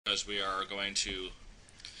Because we are going to,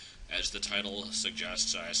 as the title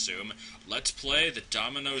suggests, I assume, let's play the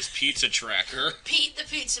Domino's Pizza Tracker. Pete the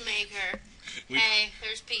Pizza Maker. Hey,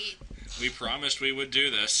 there's Pete. We promised we would do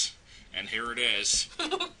this, and here it is.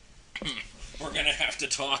 We're going to have to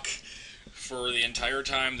talk for the entire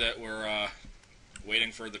time that we're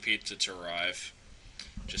waiting for the pizza to arrive,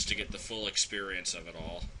 just to get the full experience of it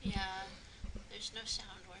all. Yeah, there's no sound.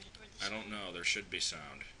 Where's the sound? I don't know, there should be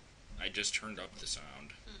sound. I just turned up the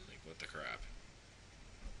sound. Like, what the crap?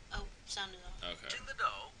 Oh, sound is off. Okay. In the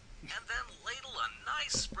dough, and then ladle a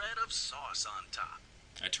nice spread of sauce on top.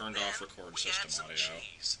 I turned Then off record we add system some audio.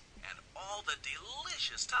 cheese and all the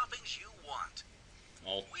delicious toppings you want.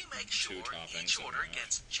 All We make two sure toppings each that order we have.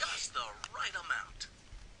 gets just the right amount.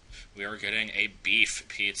 We are getting a beef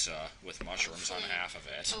pizza with mushrooms on Hopefully- half of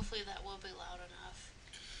it. Hopefully that will be loud enough.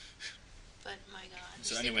 But my God.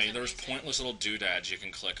 So this anyway, thing was there's amazing. pointless little doodads you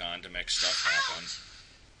can click on to make stuff happen,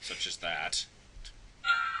 such as that.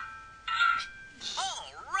 All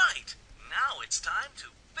right, now it's time to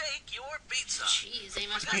bake your pizza. Jeez, they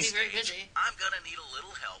must For be this very stage, busy. I'm gonna need a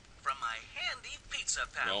little help from my handy pizza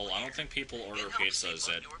pal. Well, I don't think people order It helps me pizzas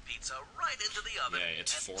put at... your pizza right into the oven Yeah,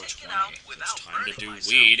 it's and take 4:20. it out It's without time to burning do myself.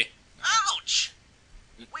 weed. Ouch!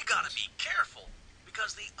 We gotta be careful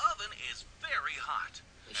because the oven is very hot.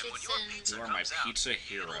 We And should when your send- pizza You are my comes out, pizza it'll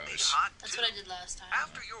be heroes. hot That's too. what I did last time.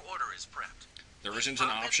 After your order is prepped, There isn't an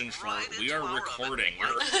pop it option for... right We into are our recording.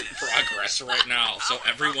 oven We're like in this. progress right now, so Our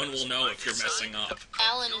everyone ovens will know are if you're designed messing up. to cook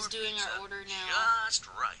Alan your is doing pizza our order now. just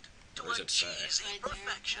right. To Where does a it say? cheesy Right there,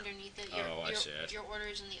 perfection. underneath it. Oh, I see it. Your order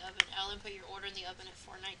is in the oven. Alan put your order in the oven at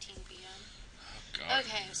 4:19 p.m. God.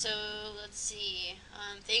 Okay, so let's see.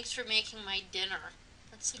 Thanks for making my dinner.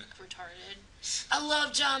 That's like retarded. I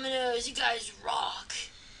love Domino's. You guys rock.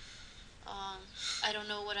 I don't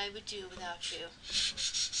know what I would do without you.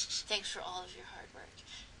 Thanks for all of your hard work.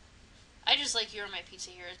 I just like you are my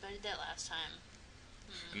pizza heroes, but I did that last time.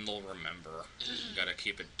 And they'll remember. You gotta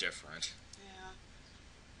keep it different. Yeah.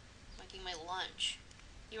 Making my lunch.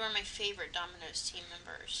 You are my favorite Domino's team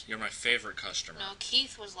members. You're my favorite customer. No,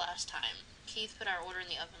 Keith was last time. Keith put our order in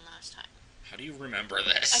the oven last time. How do you remember I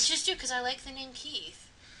this? just do because I like the name Keith.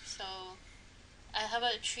 So, how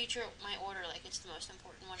about treat my order like it's the most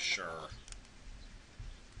important one in the Sure. world?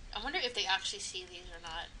 I wonder if they actually see these or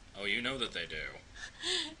not. Oh, you know that they do.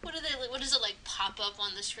 What does it like pop up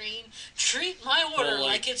on the screen? Treat my order Well,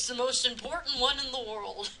 like it's the most important one in the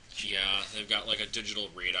world. Yeah, they've got like a digital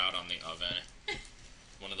readout on the oven.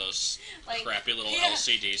 One of those Like, crappy little yeah.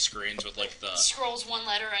 LCD screens with like the Scrolls one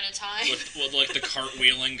letter at a time. with like the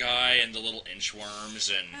cartwheeling guy and the little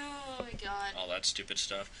inchworms and Oh my God! all that stupid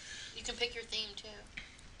stuff. You can pick your theme too.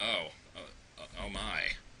 Oh my.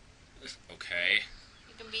 Okay.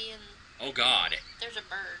 You can be in. Oh God. There's a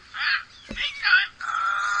bird.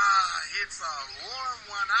 It's a warm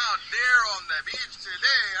one out there on the beach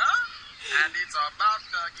today, huh? And it's about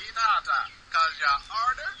to get hotter, cause your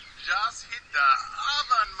order just hit the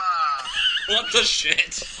oven, ma. What the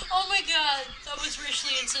shit? Oh my God! That was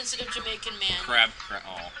racially insensitive Jamaican man. Crab.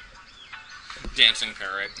 Oh. Dancing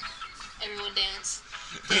parrot. Everyone dance.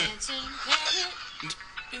 Dancing parrot.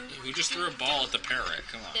 Who just threw a ball at the parrot?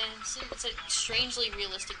 Come on. Dancing. It's a strangely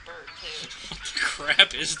realistic bird too. What the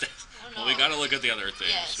crap is that? I don't Well, we know. gotta look at the other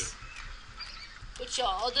things. Yes. Put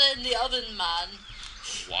your order in the oven, man.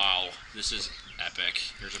 Wow, this is epic.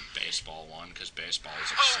 Here's a baseball one, because baseball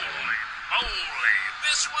is exciting. Holy,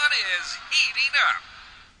 this one is heating up.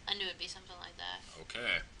 I knew it'd be something like that.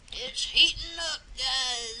 Okay. It's heating up,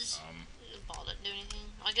 guys. Um, The ball didn't do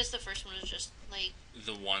anything. I guess the first one was just like.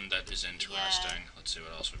 the one that is interesting. Let's see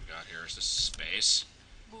what else we've got here. Is this space?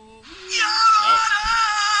 Your Oh.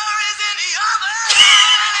 order is in the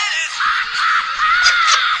oven.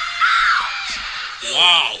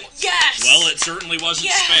 Wow! Yes. Well, it certainly wasn't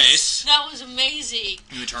yes! space. That was amazing.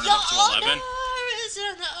 Can we turn it The up to 11? order is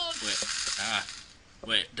in the oven.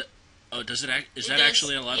 Wait. Does it is It that does-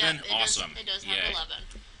 actually 11? Yeah, it Awesome. It does have Yay. 11.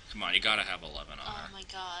 Come on, you gotta have 11 on Oh there. my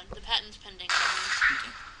God, the patent's pending.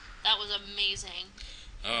 That was amazing.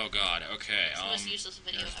 Oh God. Okay. It's the most useless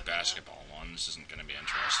video Here's the ever, though. basketball one. This isn't gonna be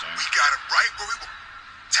interesting. We got it right where we want.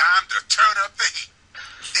 Time to turn up the heat.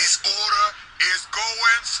 This order is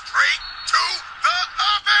going straight to the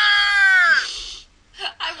oven.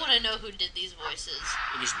 I want to know who did these voices.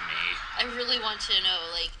 It was me. I really want to know,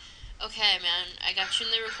 like, okay, man, I got you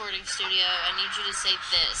in the recording studio. I need you to say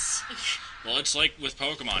this. Well, it's like with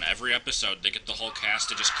Pokemon. Every episode, they get the whole cast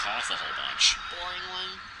to just cough a whole bunch. Boring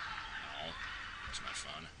one. Oh, it's not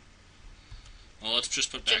fun. Well, let's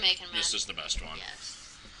just put back. Jamaican man. This is the best one.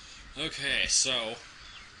 Yes. Okay, so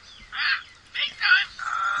Big time.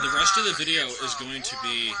 The rest of the video is going to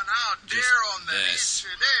be just this.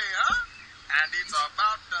 Today, huh? And it's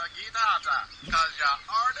about to get hotter, cause your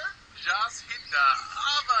order just hit the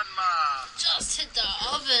oven, ma. Just hit the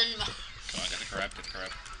oven. Come on, get the crab, get the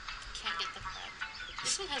crab. Can't get the crab.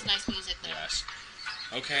 This one has nice music, though. Yes.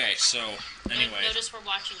 Okay, so, anyway. Notice we're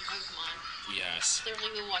watching Pokemon. Yes.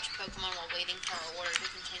 Clearly we watch Pokemon while waiting for our order to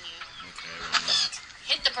continue. Okay, we're not.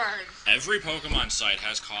 Hit the bird. Every Pokemon site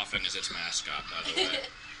has coughing as its mascot, by the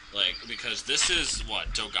way. Like, because this is,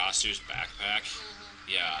 what, Dogasu's backpack?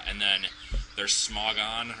 Mm-hmm. Yeah, and then there's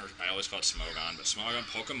Smogon, or I always call it Smogon, but Smogon,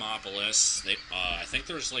 Pokemopolis, I think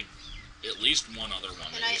there's, like, at least one other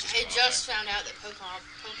one And that I uses coughing. just found out that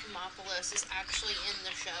Pokemopolis is actually in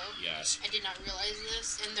the show. Yes. I did not realize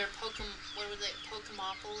this. And they're what were they?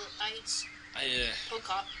 Pokemopolites?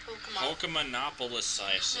 Pokemonopolis,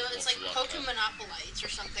 I No, it's like Pokemonopolites or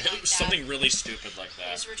something like that. Something really stupid like It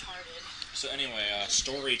that. was retarded. So anyway,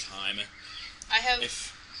 story time. I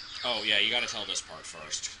have... Oh, yeah, you gotta tell this part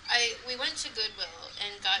first. We went to Goodwill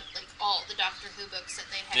and got, like, all the Doctor Who books that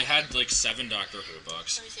they had. They had, like, 7 Doctor Who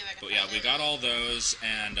books. Let me see if I can But yeah, find we it. got all those,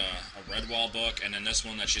 and a Redwall book, and then this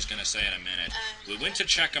one that she's gonna say in a minute. We went to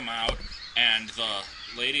check them out, and the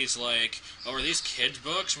lady's like, oh, are these kids'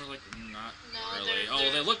 books? And we're like, not really.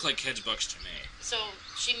 They're... They look like kids' books to me. So,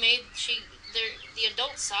 the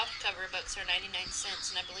adult softcover books are 99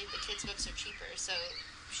 cents, and I believe the kids' books are cheaper, so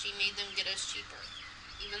she made them get us cheaper.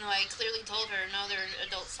 Even though I clearly told her, no, they're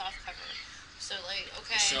adult softcover. So, like,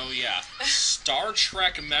 okay. So, yeah. Star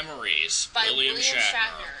Trek Memories, by William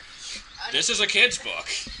Shatner. This is a kid's book.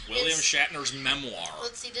 William Shatner's memoir.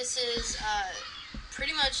 Let's see, this is,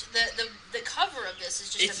 pretty much, the cover of this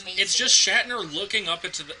is just amazing. It's just Shatner looking up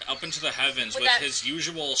into the heavens with his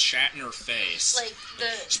usual Shatner face. Like,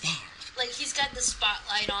 like, he's got the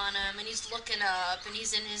spotlight on him, and he's looking up, and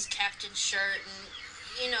he's in his captain shirt, and,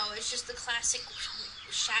 you know, it's just the classic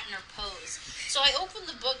Shatner pose. So I opened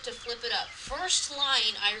the book to flip it up. First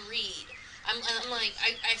line I read, I'm like,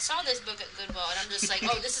 I saw this book at Goodwill, and I'm just like,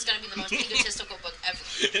 oh, this is going to be the most egotistical book ever.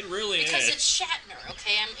 It really because is. Because it's Shatner,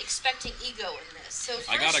 okay? I'm expecting ego in this. So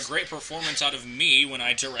I got a great performance out of me when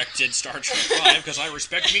I directed Star Trek 5, because I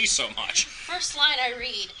respect me so much. First line I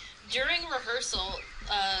read, during rehearsal,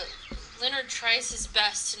 Leonard tries his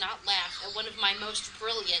best to not laugh at one of my most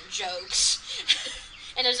brilliant jokes.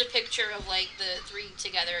 And there's a picture of, like, the three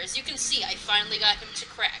together. As you can see, I finally got him to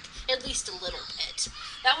crack. At least a little bit.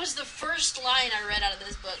 That was the first line I read out of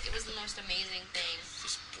this book. It was the most amazing thing.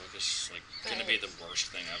 This book is, like, gonna be the worst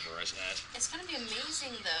thing ever, isn't it? It's gonna be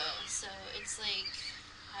amazing, though. So, it's like,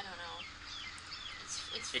 I don't know.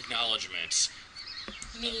 It's Acknowledgements.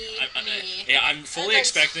 Me. Yeah, I'm fully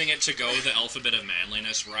expecting it to go the alphabet of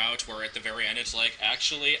manliness route, where at the very end it's like,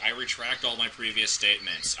 actually, I retract all my previous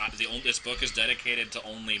statements. This book is dedicated to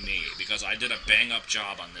only me, because I did a bang-up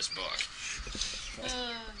job on this book. Oh,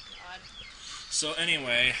 God. So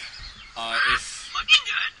anyway, if... Looking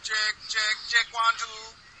good. Check, 1,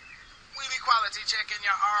 2. We be quality checking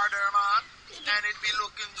your order, man. And it be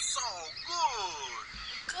looking so good.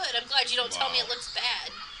 Good, I'm glad you don't tell me it looks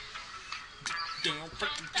bad.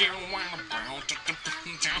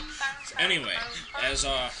 Anyway, as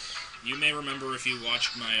you may remember if you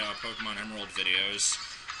watched my Pokemon Emerald videos,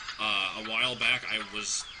 a while back I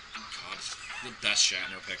was, the best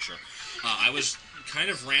Shatner picture. I was kind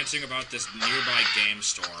of ranting about this nearby game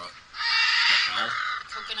store. The hell?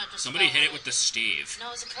 Coconut just Somebody fell hit it out. with the Steve.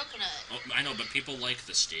 No, it's a coconut. Oh, I know, but people like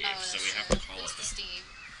the Steve, Oh, so that's we have true. to call It's it the that. Steve.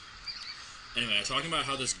 Anyway, I'm talking about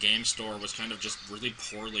how this game store was kind of just really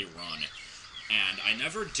poorly run. And I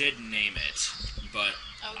never did name it, but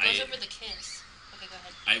Oh, it goes over the kiss. Okay, go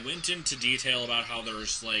ahead. I went into detail about how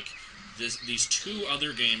there's, like, these 2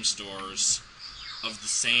 other game stores of the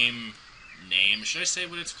same name. Should I say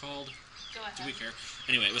what it's called? Go ahead. Do we care?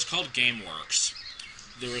 Anyway, it was called GameWorks.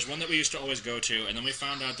 There was one that we used to always go to, and then we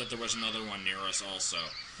found out that there was another one near us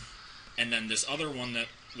also. And then this other one that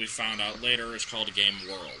we found out later is called Game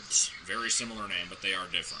Worlds. Very similar name, but they are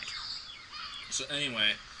different. So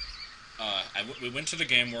anyway, we went to the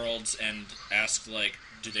Game Worlds and asked, like,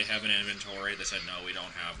 do they have an inventory? They said, no, we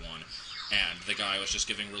don't have one. And the guy was just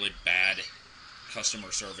giving really bad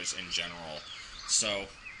customer service in general. So,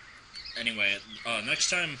 anyway,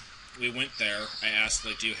 next time we went there, I asked,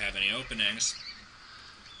 like, do you have any openings?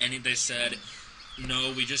 And they said,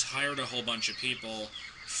 no, we just hired a whole bunch of people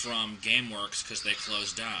from GameWorks because they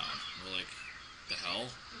closed down. We're like, the hell?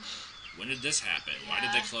 When did this happen? Yeah. Why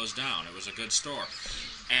did they close down? It was a good store.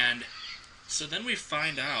 And so then we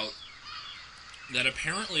find out that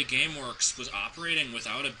apparently GameWorks was operating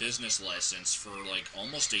without a business license for, like,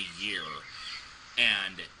 almost a year.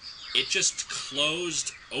 And it just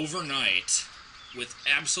closed overnight with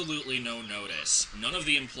absolutely no notice. None of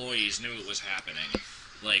the employees knew it was happening.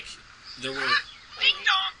 Like, there were... Ding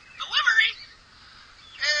dong! Delivery!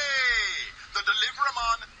 Hey, the delivery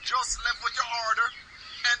man just left with your order,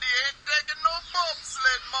 and he ain't taking no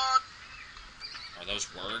bobsled, man. Are those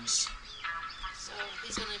words? So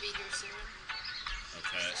he's gonna be here soon.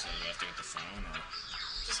 Okay, so do I have to get the phone, or...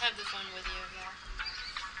 Just have the phone with you,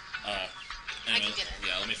 yeah. Anyway, I can get it.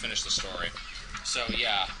 Yeah, let me finish the story. So,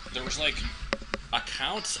 yeah, there was, like,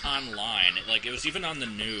 accounts online, like, it was even on the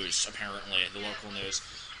news, apparently, the local news.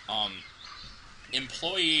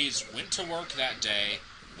 Employees went to work that day,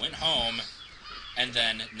 went home, and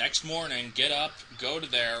then next morning, get up, go to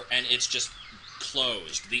there, and it's just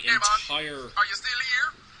closed. The entire... Are you still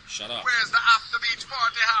here? Shut up. Where's the after beach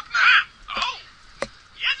party happening? Oh!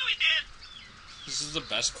 Yes, we did! This is the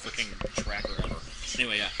best freaking tracker ever.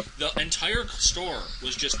 Anyway, yeah, the entire store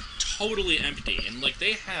was just totally empty, and, like,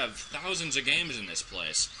 they have thousands of games in this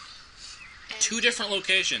place. And 2 different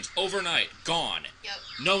locations, overnight, gone. Yep.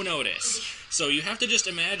 No notice. So you have to just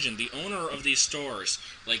imagine the owner of these stores,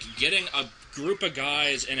 like, getting a group of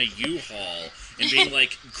guys in a U-Haul and being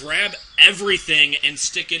like, grab everything and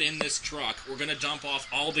stick it in this truck. We're going to dump off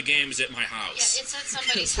all the games at my house. Yeah, it's at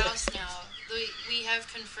somebody's house now. We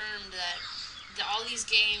have confirmed that all these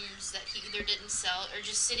games that he either didn't sell are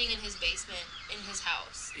just sitting in his basement in his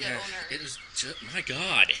house. The owner. It was just, my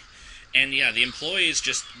God. And yeah, the employees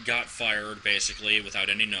just got fired basically without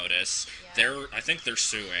any notice. Yeah. I think they're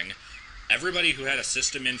suing. Everybody who had a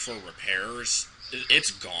system in for repairs,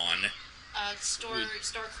 it's gone. Store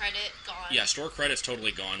credit gone. Yeah, store credit's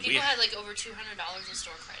totally gone. People had like over $200 in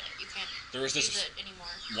store credit. You can't use it anymore.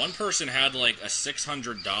 One person had like a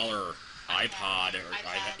 $600 iPod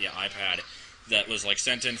that was like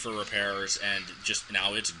sent in for repairs, and just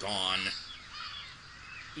now it's gone.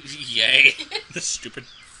 Yay! The stupid...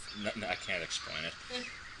 No, I can't explain it.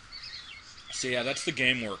 So yeah, that's the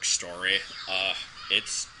GameWorks story.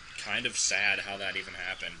 It's kind of sad how that even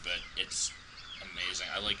happened, but it's amazing.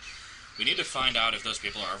 We need to find out if those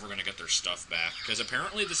people are ever going to get their stuff back, because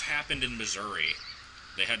apparently this happened in Missouri.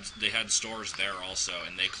 They had stores there also,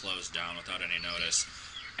 and they closed down without any notice.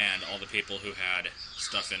 And all the people who had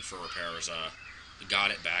stuff in for repairs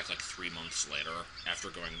got it back like 3 months later after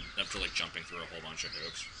jumping through a whole bunch of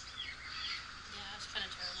hoops. Yeah, it's kind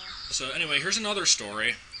of terrible. So anyway, here's another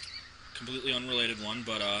story, completely unrelated one,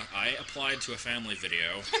 but I applied to a family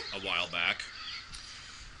video a while back,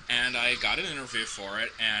 and I got an interview for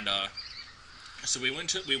it, and so we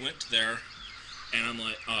went there, and I'm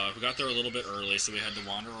like, we got there a little bit early, so we had to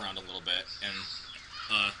wander around a little bit,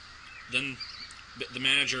 and then the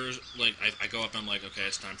manager, like, I go up and I'm like, okay,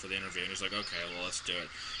 it's time for the interview, and he's like, okay, well, let's do it.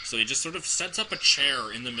 So he just sort of sets up a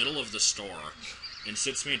chair in the middle of the store and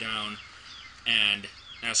sits me down and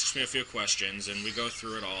asks me a few questions, and we go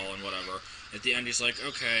through it all and whatever. At the end, he's like,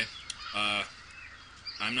 okay,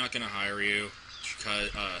 I'm not going to hire you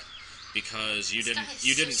because you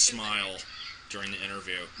didn't smile during the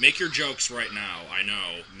interview. Make your jokes right now. I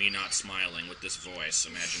know, me not smiling with this voice.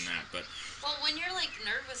 Imagine that, but... Well, when you're, like,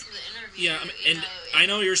 nervous with the interview... Yeah, I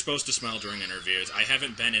know you're supposed to smile during interviews. I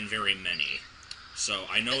haven't been in very many, so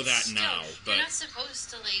I know that still, now, but... You're not supposed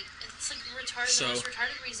to, like... It's, like, the most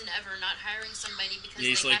retarded reason ever, not hiring somebody because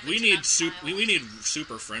he's they like, happen we to need not smile. we need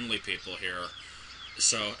super friendly people here.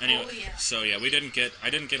 So anyway, So yeah, I didn't get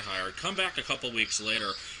hired. Come back a couple weeks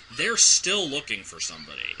later, they're still looking for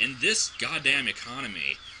somebody in this goddamn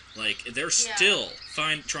economy. Like, they're still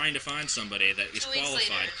trying to find somebody that is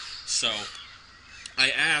qualified. So I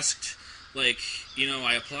asked, like,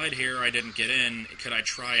 I applied here, I didn't get in. Could I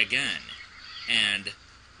try again? And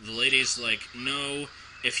the lady's like, no.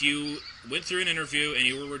 If you went through an interview and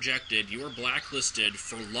you were rejected, you were blacklisted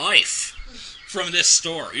for life from this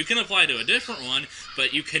store. You can apply to a different one,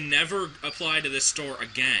 but you can never apply to this store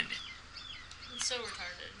again. It's so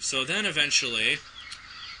retarded. So then eventually,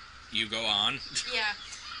 you go on. Yeah.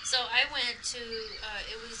 So I went to,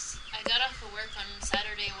 I got off of work on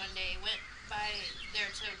Saturday one day, went by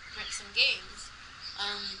there to rent some games.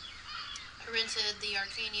 I rented the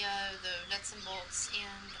Arcania, the Nuts and Bolts,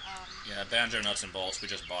 and... yeah, Banjo Nuts and Bolts. We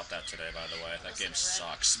just bought that today, by the way. That game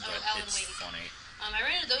sucks, but it's funny. I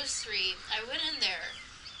rented those 3. I went in there.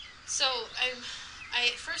 So, I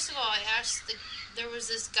first of all, I asked... there was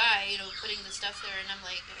this guy, putting the stuff there, and I'm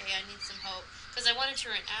like, hey, I need some help. Because I wanted to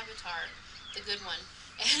rent Avatar, the good one.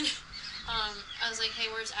 And... I was like, hey,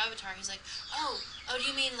 where's Avatar? He's like, oh, do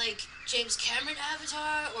you mean, like, James Cameron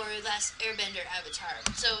Avatar or Last Airbender Avatar?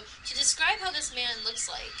 So, to describe how this man looks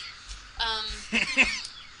like,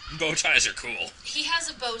 Bow ties are cool. He has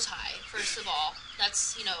a bow tie, first of all.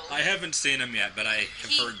 That's, you know... I haven't seen him yet, but I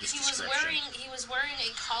have heard this description. He was wearing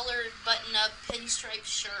a collared, button-up, pinstripe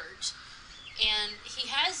shirt, and he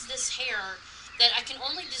has this hair that I can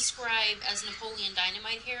only describe as Napoleon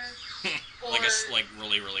Dynamite hair. Or, like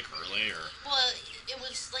really, really curly, or... Well, it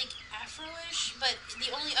was like afro-ish, but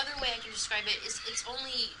the only other way I can describe it is it's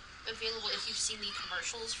only available if you've seen the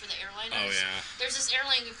commercials for the airliners. Oh yeah. There's this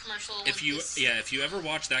airline commercial. If you ever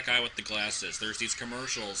watch that guy with the glasses, there's these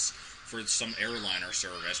commercials for some airliner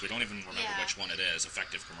service. We don't even remember which one it is.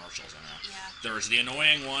 Effective commercials, I know. Yeah. There's the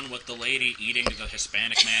annoying one with the lady eating the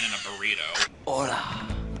Hispanic man in a burrito. Hola.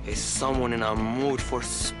 Is someone in a mood for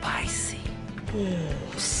spicy?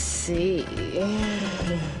 See.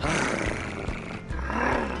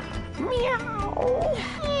 Meow.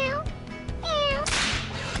 Meow.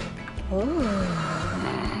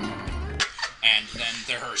 And then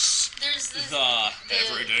there's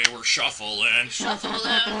every day we're shuffling. Shuffling.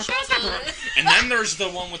 And then there's the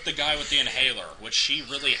one with the guy with the inhaler, which she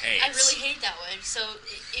really hates. I really hate that one. So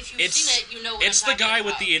if you've seen it, you know what it's I'm the guy talking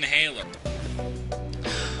with about. the inhaler.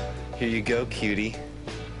 Here you go, cutie.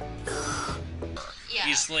 Yeah.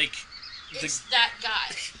 He's like... It's that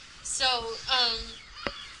guy. So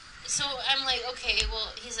I'm like, okay,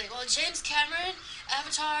 well, he's like, well, James Cameron,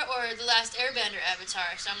 Avatar, or The Last Airbender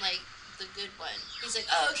Avatar? So I'm like, the good one. He's like,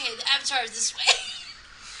 oh, okay, the Avatar is this way.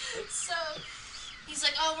 So he's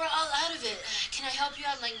like, oh, we're all out of it. Can I help you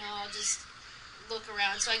out? I'm like, no, I'll just look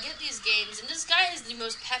around. So I get these games, and this guy is the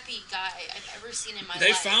most peppy guy I've ever seen in my life.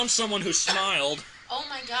 They found someone who smiled. Oh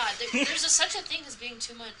my god, there's such a thing as being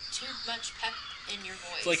too much pep in your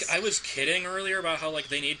voice. Like, I was kidding earlier about how, like,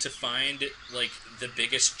 they need to find, like, the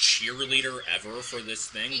biggest cheerleader ever for this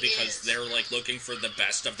thing because they're, like, looking for the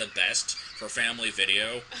best of the best for family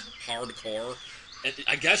video, hardcore. And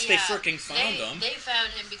I guess they freaking found him. They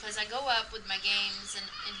found him because I go up with my games and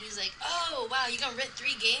he's like, oh, wow, you gonna rent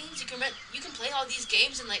 3 games? You can play all these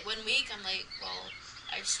games in, like, 1 week? I'm like, well,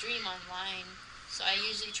 I stream online. So I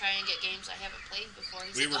usually try and get games I haven't played before.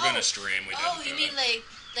 He's we like, were gonna stream. We didn't. Oh, you mean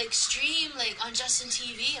like stream like on Justin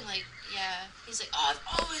TV? I'm like, yeah. He's like, oh, I've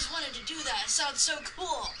always wanted to do that. It sounds so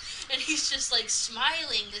cool. And he's just like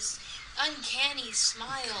smiling this uncanny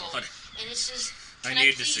smile, and it's just. I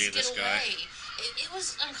need to see this guy. It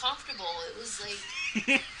was uncomfortable. It was like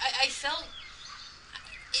I felt.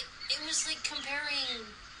 It was like comparing.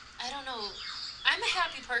 I don't know. I'm a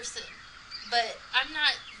happy person. But I'm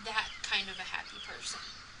not that kind of a happy person.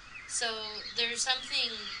 So there's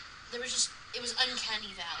something, it was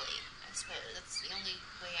uncanny valley, I suppose. That's the only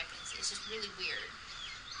way I can say. It's just really weird.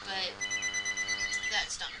 But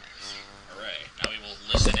that's Dominos. Alright, now we will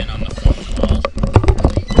listen in on the phone call.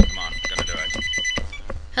 Come on, gonna do it.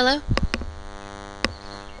 Hello?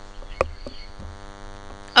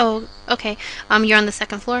 Oh, okay. You're on the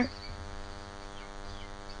second floor?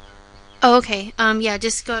 Oh, okay. Yeah,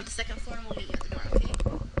 just go up the second floor and we'll meet you at the door, okay?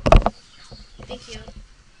 Thank you.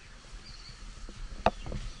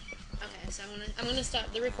 Okay, so I'm gonna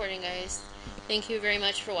stop the recording, guys. Thank you very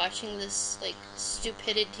much for watching this, like,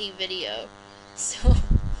 stupidity video. So,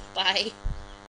 bye.